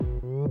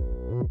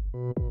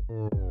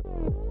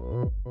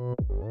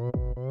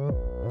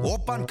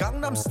오빤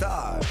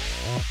강남스타일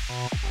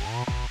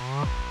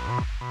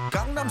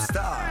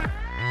강남스타일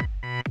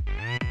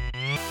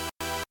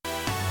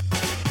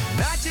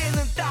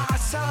낮에는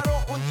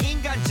따사로운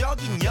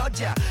인간적인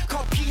여자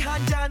커피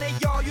한 잔에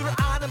여유를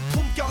아는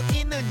품격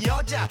있는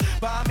여자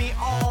밤이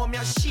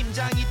오면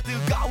심장이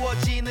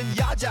뜨거워지는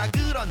여자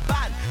그런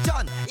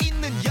반전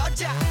있는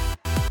여자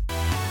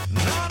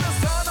너는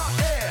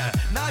선어해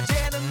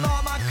낮에는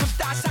너만큼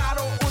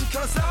따사로운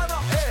그런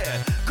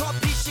선어해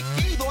커피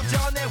식기도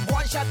전에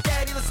원샷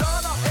때리는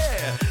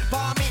선어해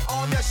밤이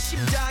오면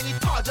심장이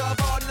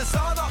터져버리는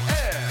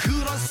선어해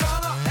그런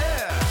선어해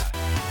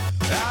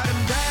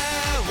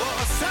아름다워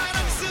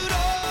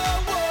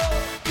사랑스러워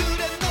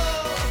그래 너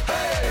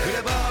hey.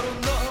 그래 바로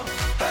너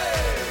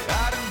hey.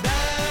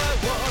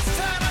 아름다워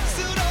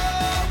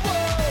사랑스러워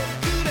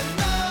그래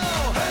너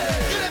hey.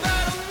 그래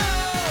바로 너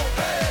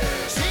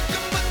hey.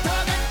 지금부터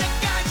갈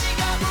때까지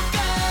가볼까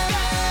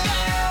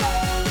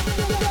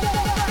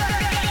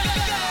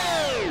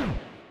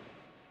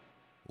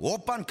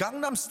오빤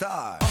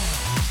강남스타일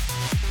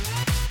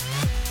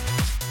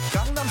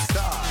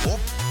강남스타일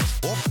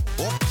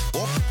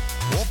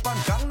오빤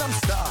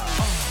강남스타일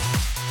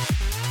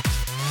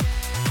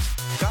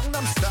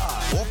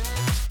강남스타일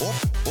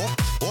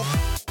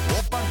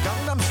오빤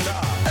강남스타일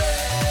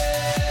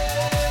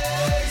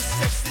에이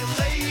섹시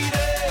레이디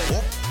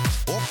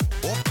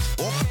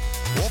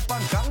오빤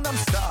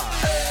강남스타일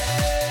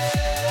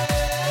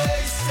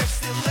에이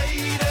섹시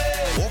레이디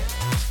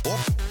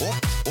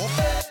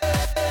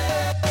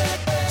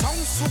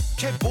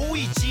정숙해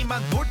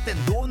보이지만 놀 땐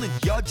노는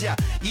여자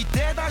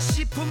이때다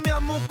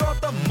싶으면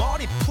묶었던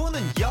머리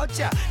푸는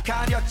여자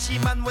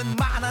가렸지만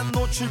웬만한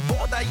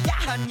노출보다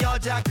야한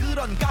여자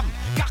그런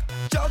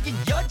감각적인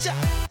여자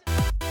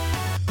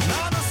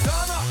나는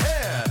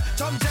선어해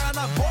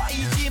점잖아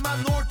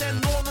보이지만 놀 땐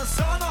노는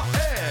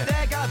선어해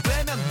내가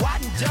되면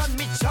완전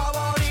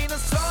미쳐버리는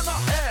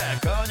선어해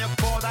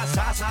근육보다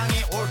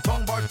사상이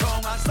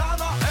울퉁불퉁한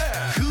선어해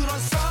그런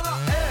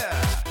선어해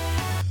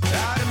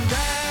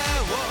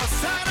아름다워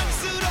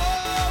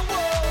사랑스러워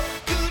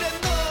그래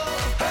너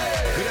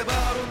hey. 그래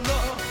바로 너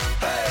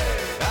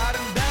hey.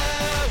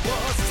 아름다워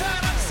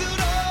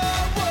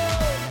사랑스러워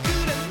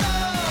그래 너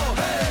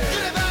hey.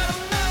 그래 바로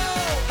너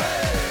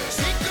hey.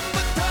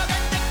 지금부터 갈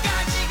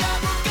때까지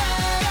가볼까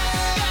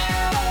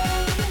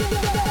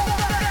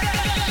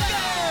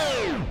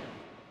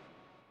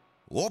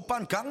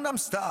오빤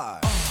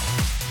강남스타일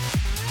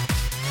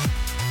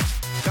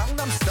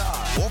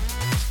강남스타일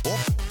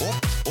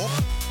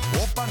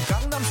오빤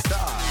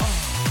강남스타일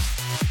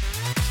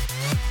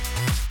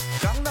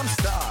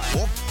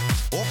강남스타일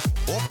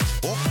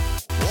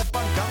오빤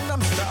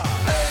강남스타일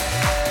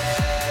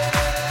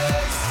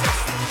에이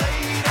섹시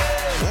레이디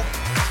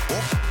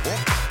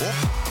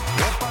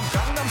오빤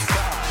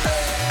강남스타일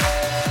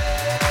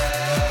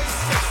에이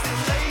섹시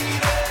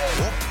레이디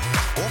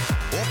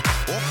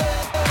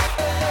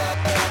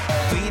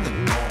뛰는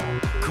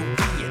너그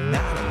위에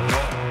나는 너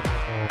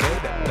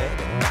baby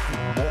baby 나는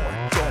뭘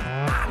좀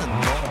아는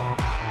너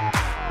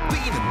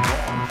뛰는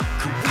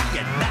넌그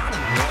위에 나는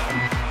넌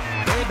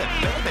baby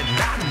baby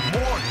나는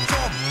뭘 좀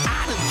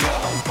아는 너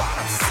What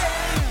I'm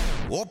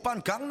saying 오빤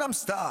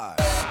강남스타일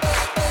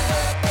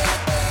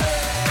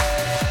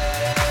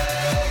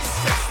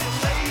섹시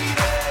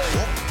레이디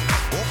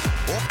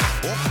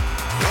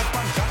오빤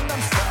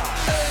강남스타일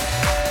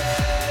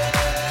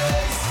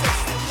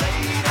섹시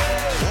레이디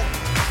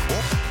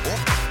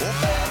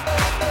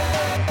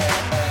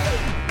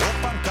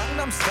오빤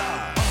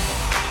강남스타일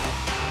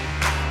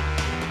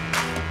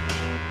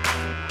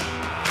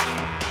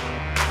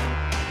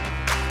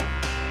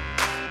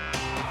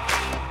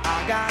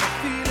I got a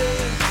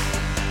feeling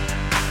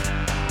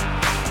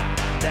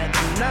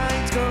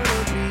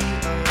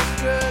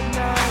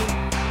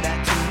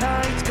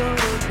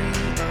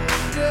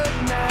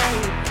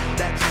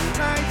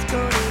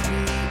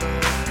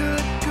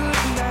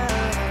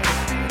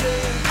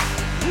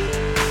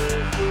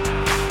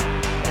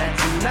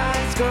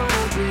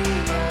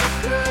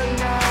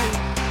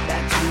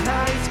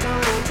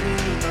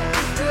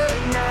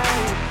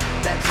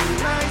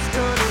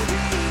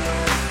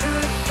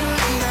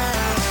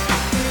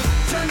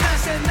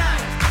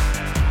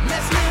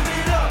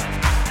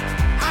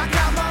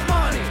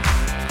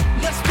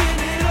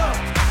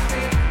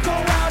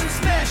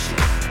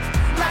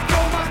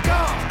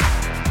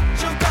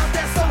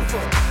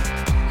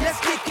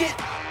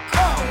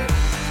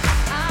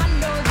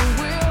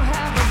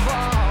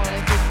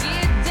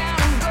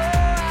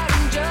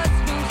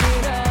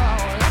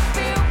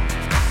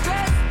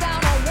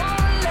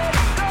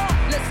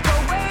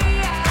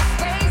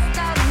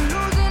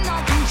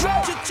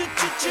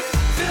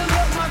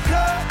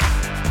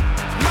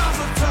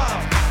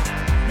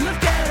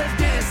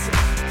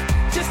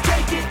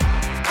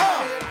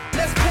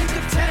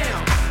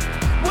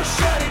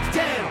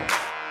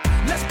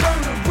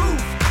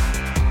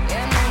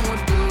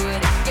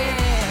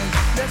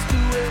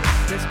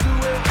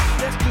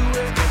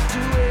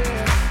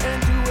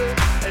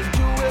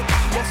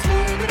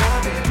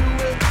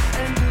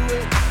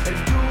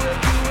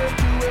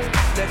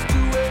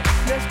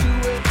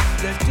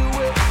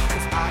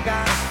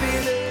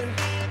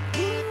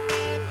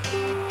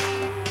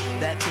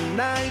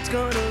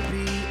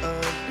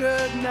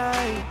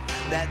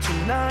that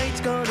tonight's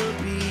gonna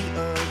be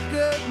a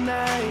good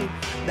night.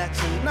 That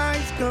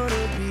tonight's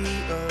gonna be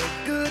a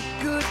good,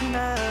 good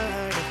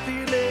night. I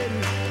feel it.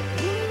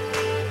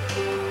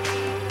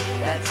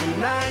 That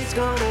tonight's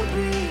gonna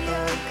be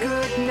a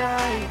good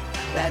night.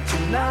 That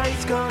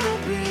tonight's gonna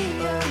be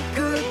a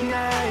good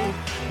night.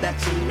 That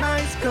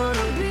tonight's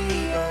gonna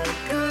be a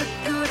good,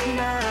 good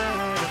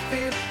night. I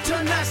feel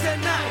tonight's the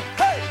night.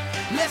 Hey,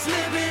 let's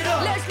live it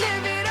up. Let's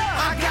live it up.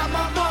 I got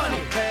my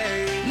money.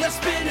 Hey, let's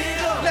spin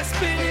it up. Let's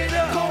spin it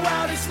up. Go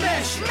out and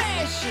smash it.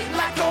 Smash it.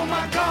 Like oh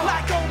my god.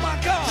 Like oh my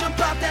god. Jump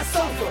out that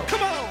sofa.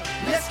 Come on.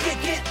 Let's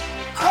kick it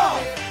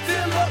off.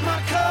 Fill up my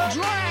cup.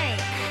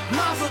 Drink.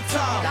 Mazel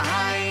tov.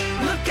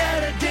 Look at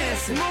her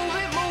dancing. Move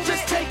it, move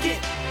Just it. take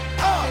it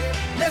off.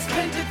 Let's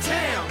paint the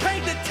town.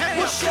 Paint the town.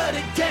 We'll shut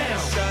it down.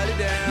 Shut it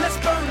down. Let's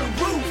burn the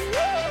roof.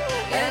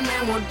 And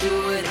then we'll do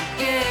it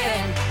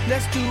again.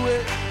 Let's do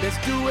it. Let's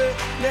do it.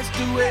 Let's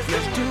do it.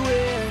 Let's do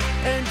it.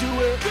 And do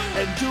it.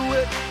 And do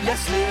it.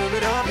 Let's live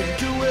it up and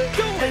do it.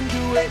 And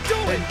do it.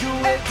 And do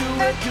it. Do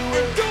it. Do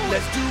it.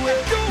 Let's do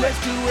it. Let's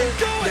do it.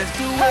 Let's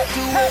do it.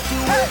 Do it. Do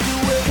it. Do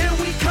it. Here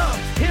we come.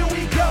 Here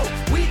we go.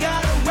 We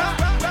gotta rock.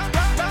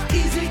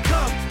 Easy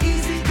come.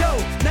 Easy go.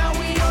 Now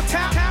we on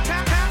top.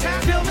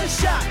 Feel the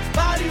shot.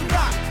 Body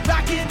rock.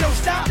 Rock it. Don't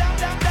stop.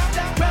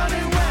 Round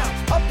and round.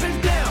 Up and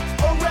down.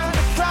 Around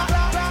the clock.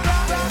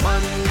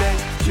 Monday,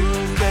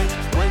 Tuesday,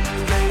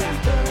 Wednesday, and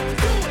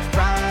Thursday,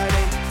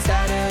 Friday,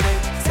 Saturday,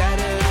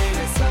 Saturday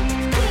to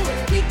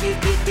Sunday.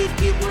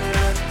 Get with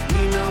us.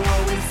 You know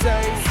what we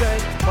say.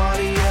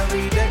 Party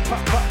every day,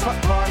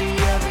 party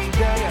every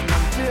day, and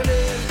I'm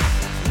feeling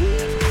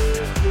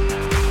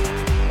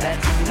that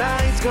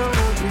tonight's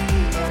gonna be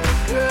a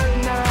good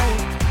night.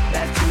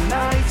 That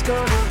tonight's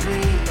gonna be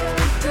a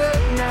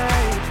good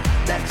night.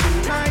 That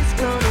tonight's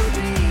gonna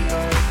be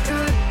a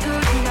good,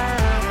 good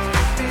night.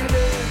 I feel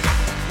it.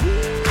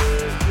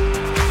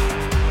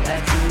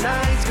 That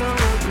tonight's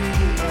gonna be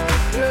a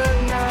good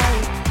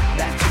night.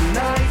 That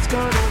tonight's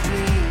gonna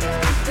be a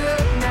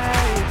good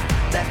night.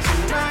 That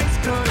tonight's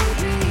gonna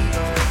be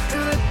a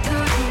good,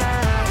 good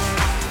night.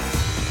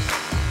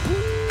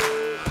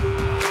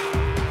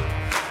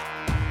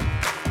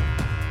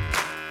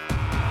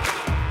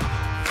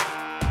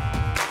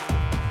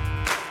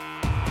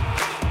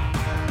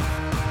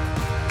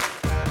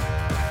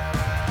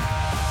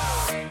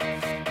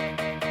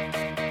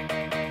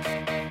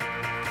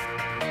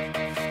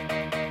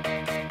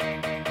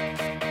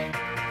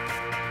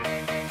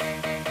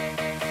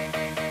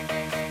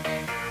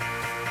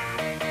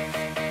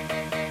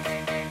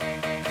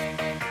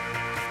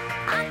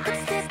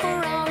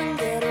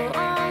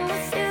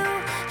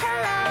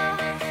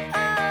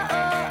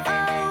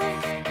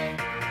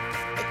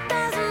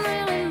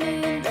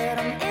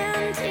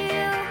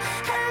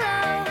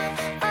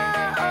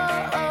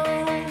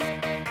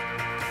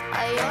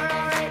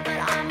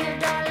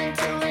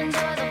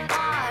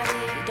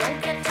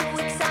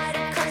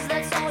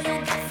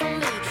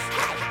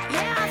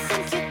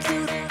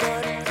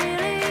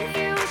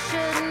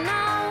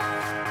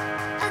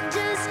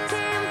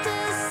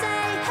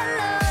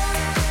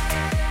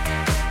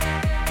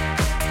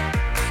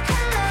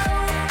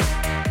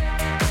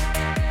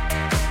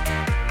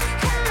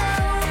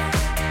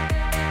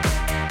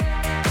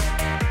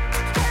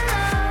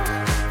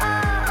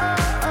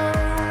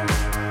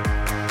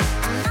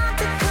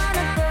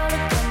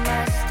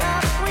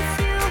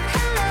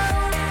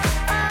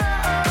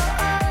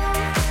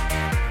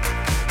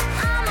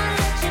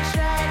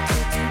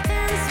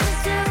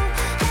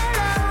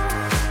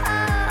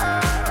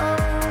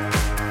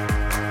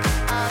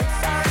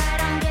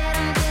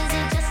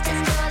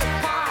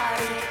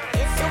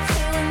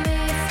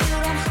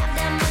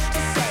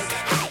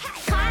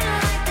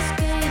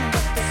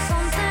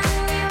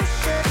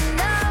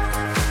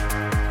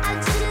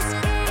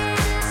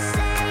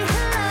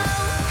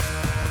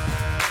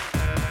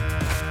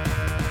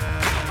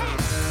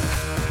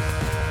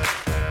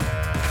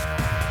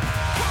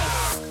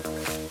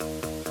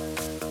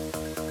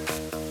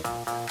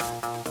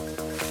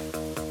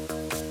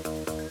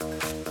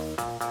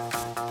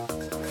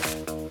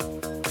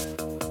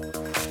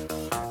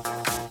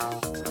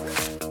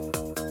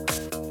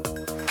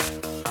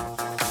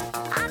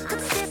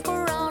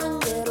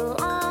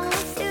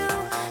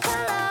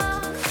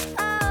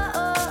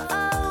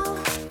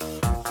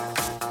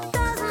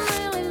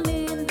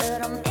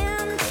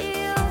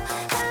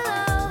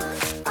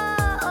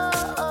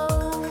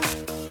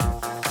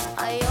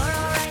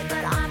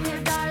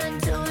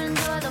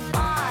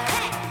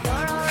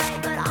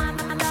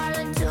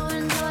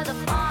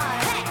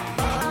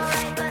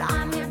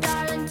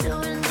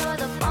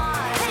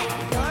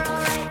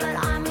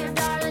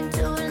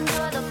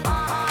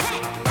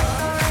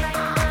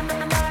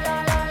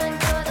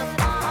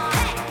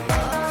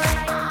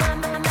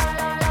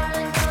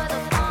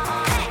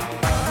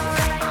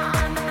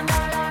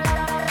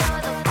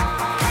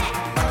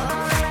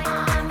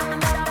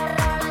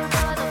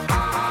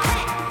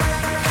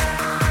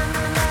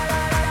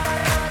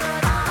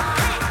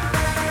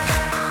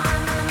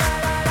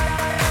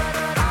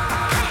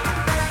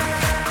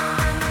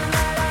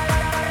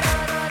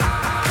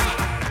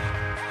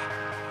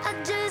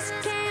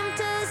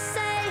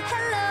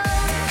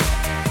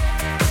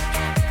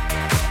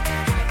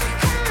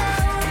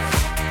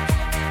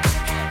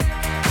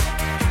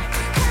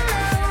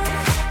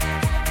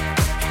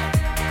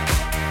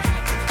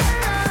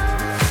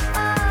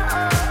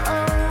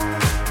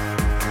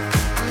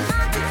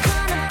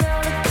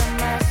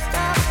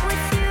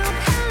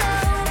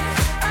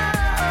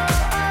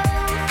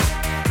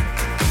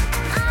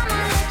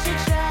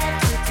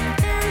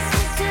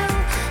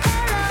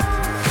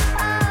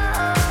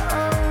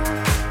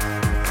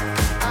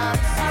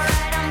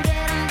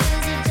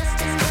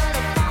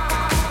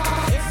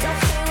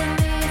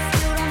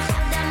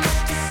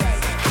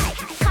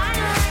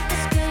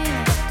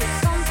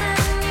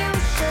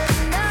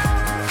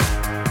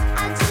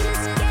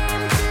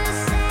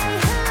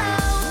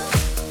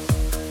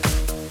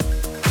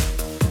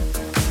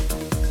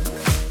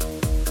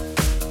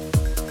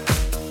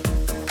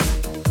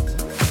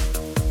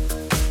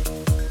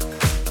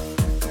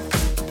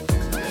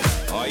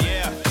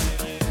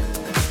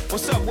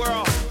 up,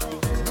 world?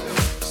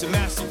 It's the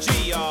Master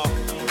G, y'all.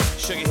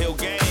 Sugar Hill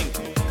Gang,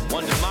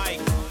 Wonder Mike,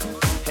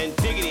 and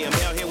Diggity. I'm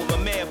out here with my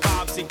man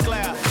Bob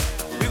Sinclair.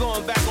 We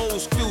going back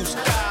old school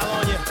style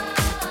on you.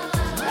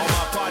 All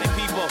my party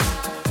people,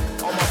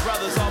 all my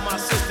brothers, all my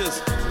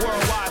sisters,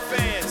 worldwide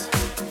fans.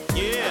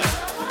 Yeah,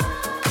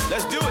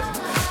 let's do it.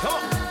 Come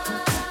on.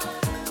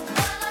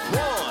 1,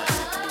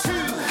 2,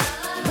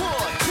 1,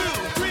 2,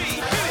 3,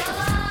 hit it.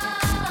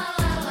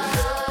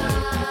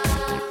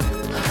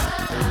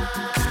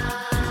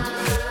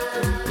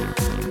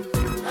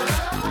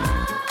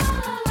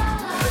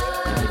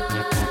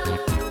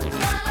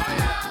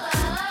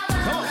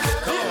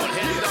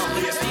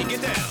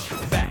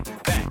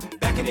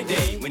 Back in the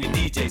day when the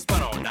DJ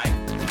spun all night.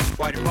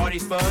 Why the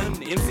party's fun,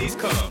 the MCs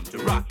come to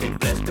rock and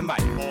bless the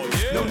mic. Oh,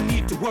 yeah. No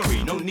need to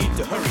worry, no need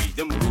to hurry.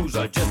 Them rules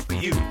are just for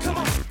you. Come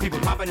on, people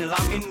popping and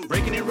locking,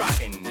 breaking and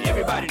rocking.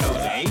 Everybody knows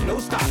there ain't no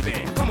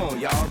stopping. Come on,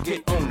 y'all,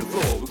 get on the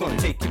floor. We're gonna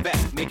take you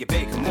back, make it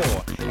big and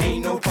more.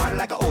 Ain't no party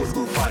like an old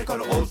school party,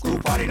 call an old school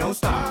party, don't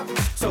stop.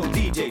 So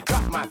DJ,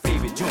 drop my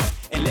favorite joint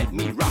and let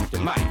me rock the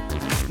mic.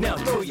 Now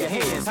throw your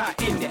hands high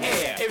in the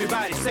air.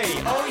 Everybody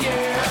say, oh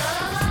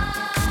yeah.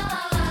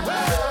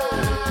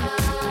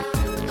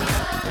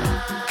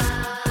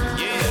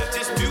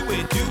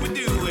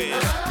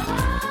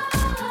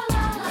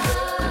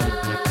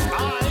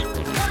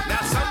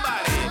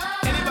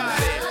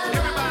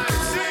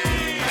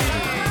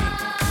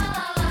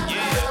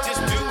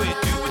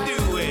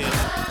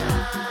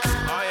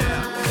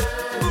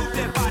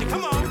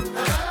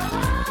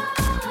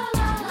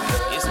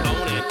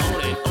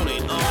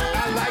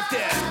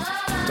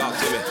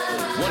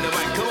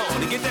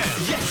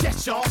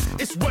 Y'all,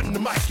 it's Run the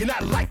Mic, and I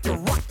like to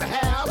rock the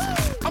house.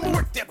 I'ma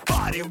work that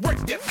body,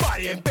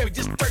 and baby,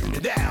 just turn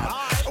it down.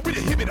 With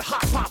a hip and a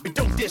hop hop, and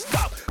don't just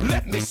stop.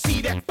 Let me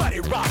see that body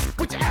rock.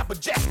 With your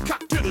applejack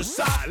cocked to the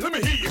side, let me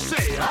hear you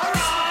say,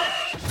 alright.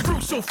 The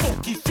groove's so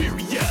funky,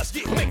 furious,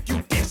 make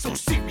you dance so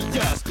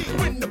serious.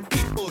 When the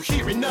people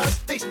hearing us,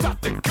 they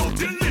start to go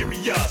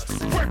delirious.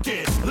 Work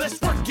it, let's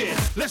work it,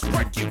 let's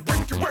work it,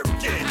 work it, work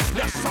it.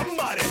 Now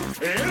somebody,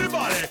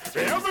 anybody,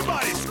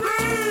 everybody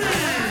scream!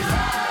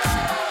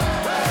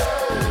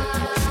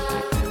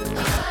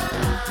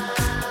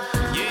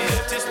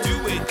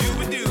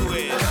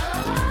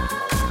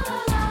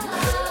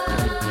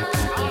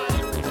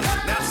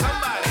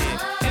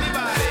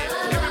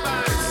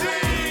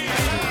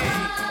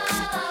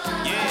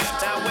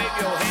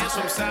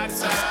 Side to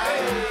side.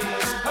 Hey,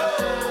 ho,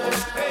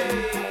 hey,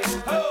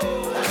 ho,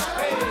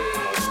 hey,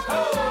 ho.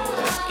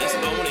 It's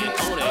on it,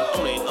 on it,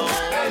 on it, on.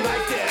 I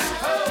like that.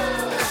 Ho,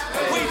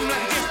 hey. Waving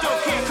like a gift up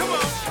here, come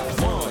on.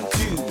 1,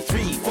 2,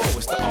 3, 4.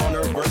 It's the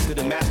honor birth of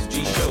the Master G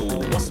show.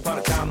 Once upon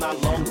a time,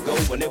 not long ago,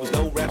 when there was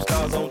no rap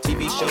stars on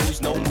TV shows,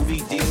 no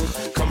movie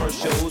deals,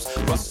 commercials.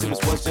 Russell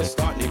Simmons was just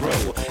starting to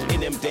grow. In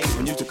them days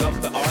when you took up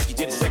the art, you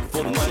did it second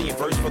for the money and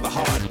first for the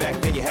heart.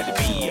 Back then you had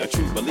to be a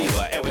true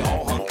believer, and we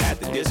all hung at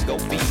the disco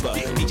fever.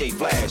 DJ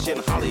Flash in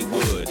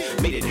Hollywood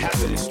made it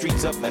happen in the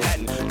streets of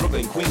Manhattan,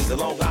 Brooklyn, Queens, the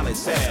Long Island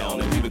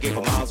Sound. And we would get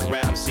for miles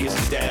around to see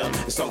us down.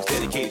 The song's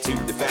dedicated to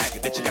the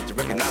fact that you got to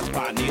recognize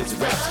pioneers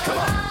of raps. Come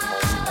on.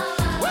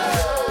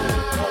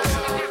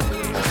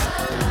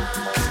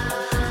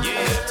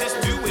 Yeah,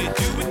 just do it,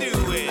 do it,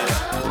 do it.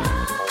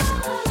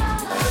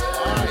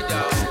 All right,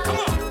 y'all, come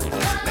on.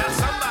 Now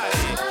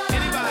somebody,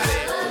 anybody,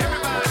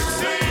 everybody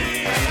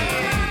sing.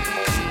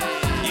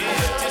 Yeah,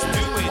 just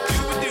do it, do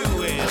it, do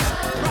it.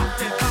 Rock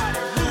that body,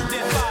 move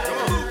that body,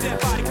 move that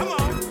body, come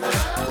on.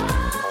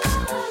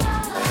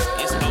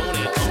 It's on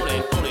it, on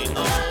it, on it,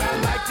 on. I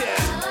like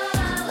that.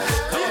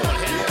 Come on,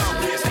 hand it on,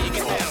 here's how you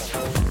get down.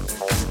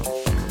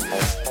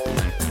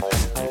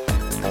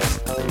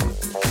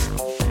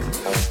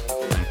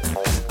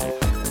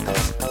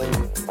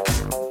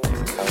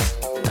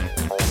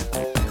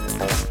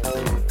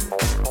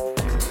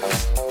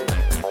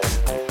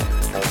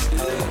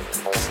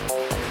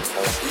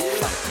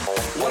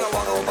 When I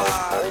walk on by,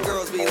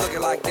 girls be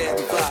looking like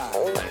Debbie Fly.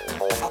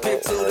 I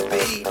pick to the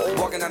beat,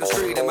 walking down the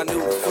street in my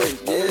new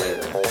freak, yeah.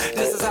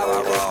 This is how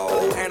I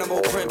roll,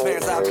 animal print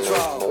pants I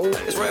patrol.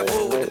 It's Red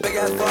Bull with the big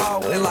ass bra,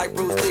 and like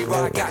Bruce Lee,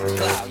 I got the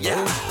clout,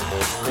 yeah.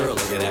 Girl,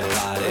 look at that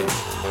body.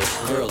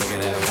 Girl, look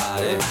at that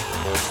body.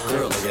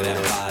 Girl, look at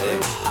that body.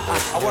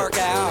 I work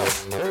out.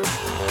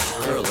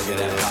 Girl, look at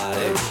that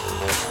body.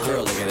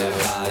 Girl, look at that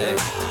body.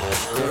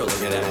 Girl,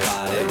 look at that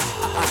body.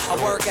 I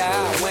work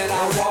out when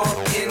I walk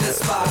in the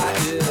spot.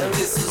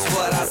 This is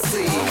what I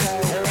see.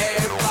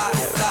 Everybody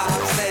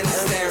stops and is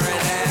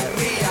staring at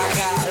me. I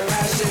got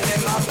passion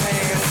in my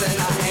pants and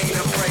I ain't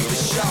afraid to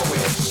show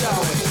it, show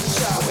it,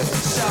 show it,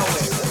 show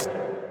it.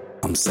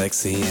 I'm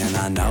sexy and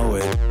I know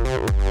it.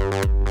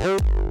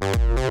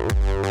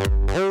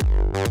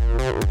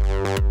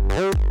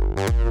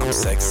 I'm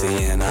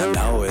sexy and I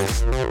know it.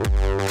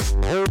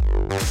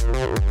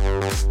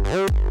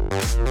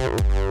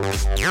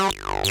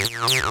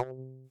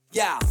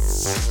 Yeah,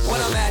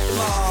 when I'm at the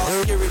mall,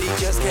 security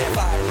just can't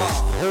fight them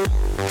all.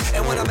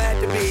 And when I'm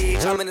at the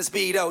beach, I'm in a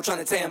Speedo trying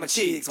to tan my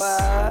cheeks.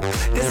 What?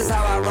 This is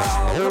how I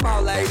roll. Come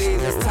on,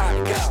 ladies, it's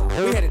time to go.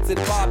 We headed to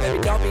the bar,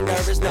 baby, don't be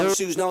nervous. No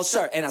shoes, no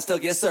shirt, and I still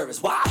get service.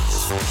 Watch.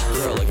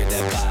 Girl, look at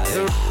that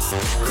body.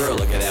 Girl,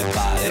 look at that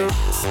body.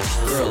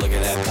 Girl, look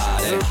at that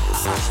body.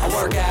 I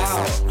work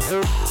out.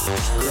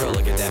 Girl,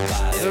 look at that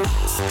body.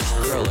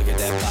 Girl, look at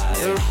that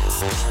body.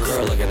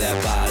 Girl, look at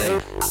that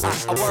body.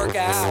 I work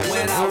out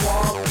when I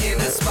walk in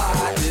the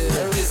spot.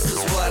 This is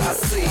what I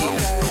see.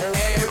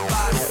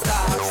 Everybody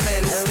stops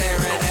and is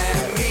staring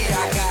at me. I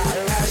got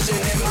passion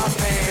in my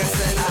pants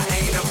and I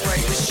ain't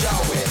afraid to show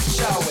it,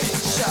 show it,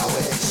 show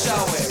it,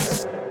 show it.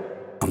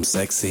 I'm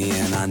sexy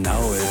and I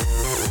know it.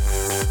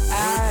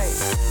 Aye.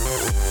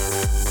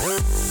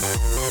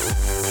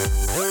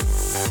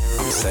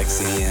 I'm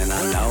sexy and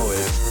I know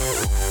it.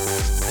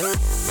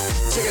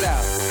 Check it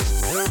out.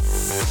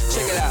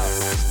 Check it out.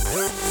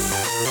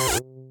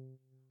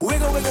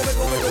 Wiggle, wiggle,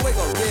 wiggle, wiggle,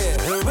 wiggle, yeah.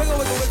 Wiggle,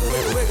 wiggle, wiggle,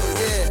 wiggle, wiggle,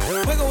 yeah.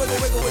 Wiggle, wiggle,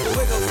 wiggle, wiggle,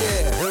 wiggle,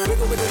 yeah.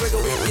 Wiggle, wiggle,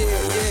 wiggle, wiggle,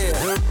 yeah,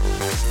 yeah.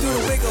 Do the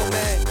wiggle,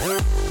 man.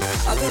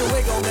 I do the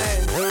wiggle, man.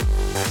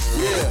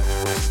 Yeah.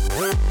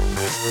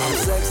 I'm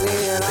sexy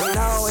and I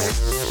know it.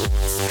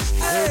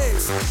 Hey.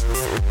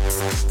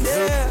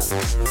 Yeah.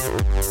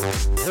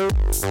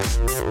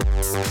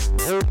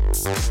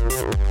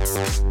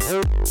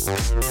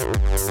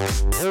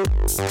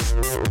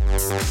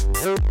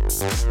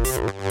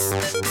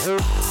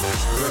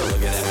 Girl,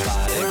 look at that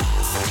body.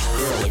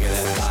 Girl, look at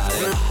that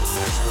body.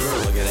 Girl,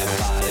 look at that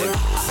body.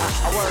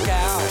 I work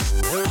out.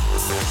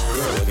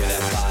 Girl, look at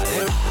that body.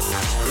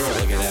 Girl,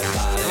 look at that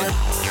body.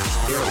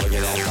 Girl, look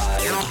at that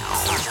body.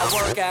 I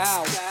work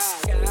out.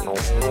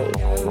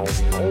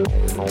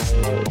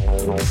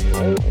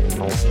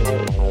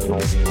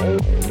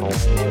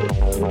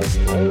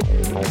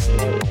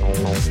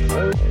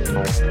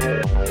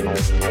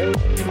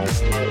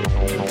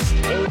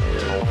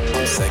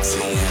 I'm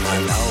sexy and I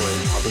know it.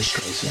 Barbra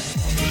Streisand.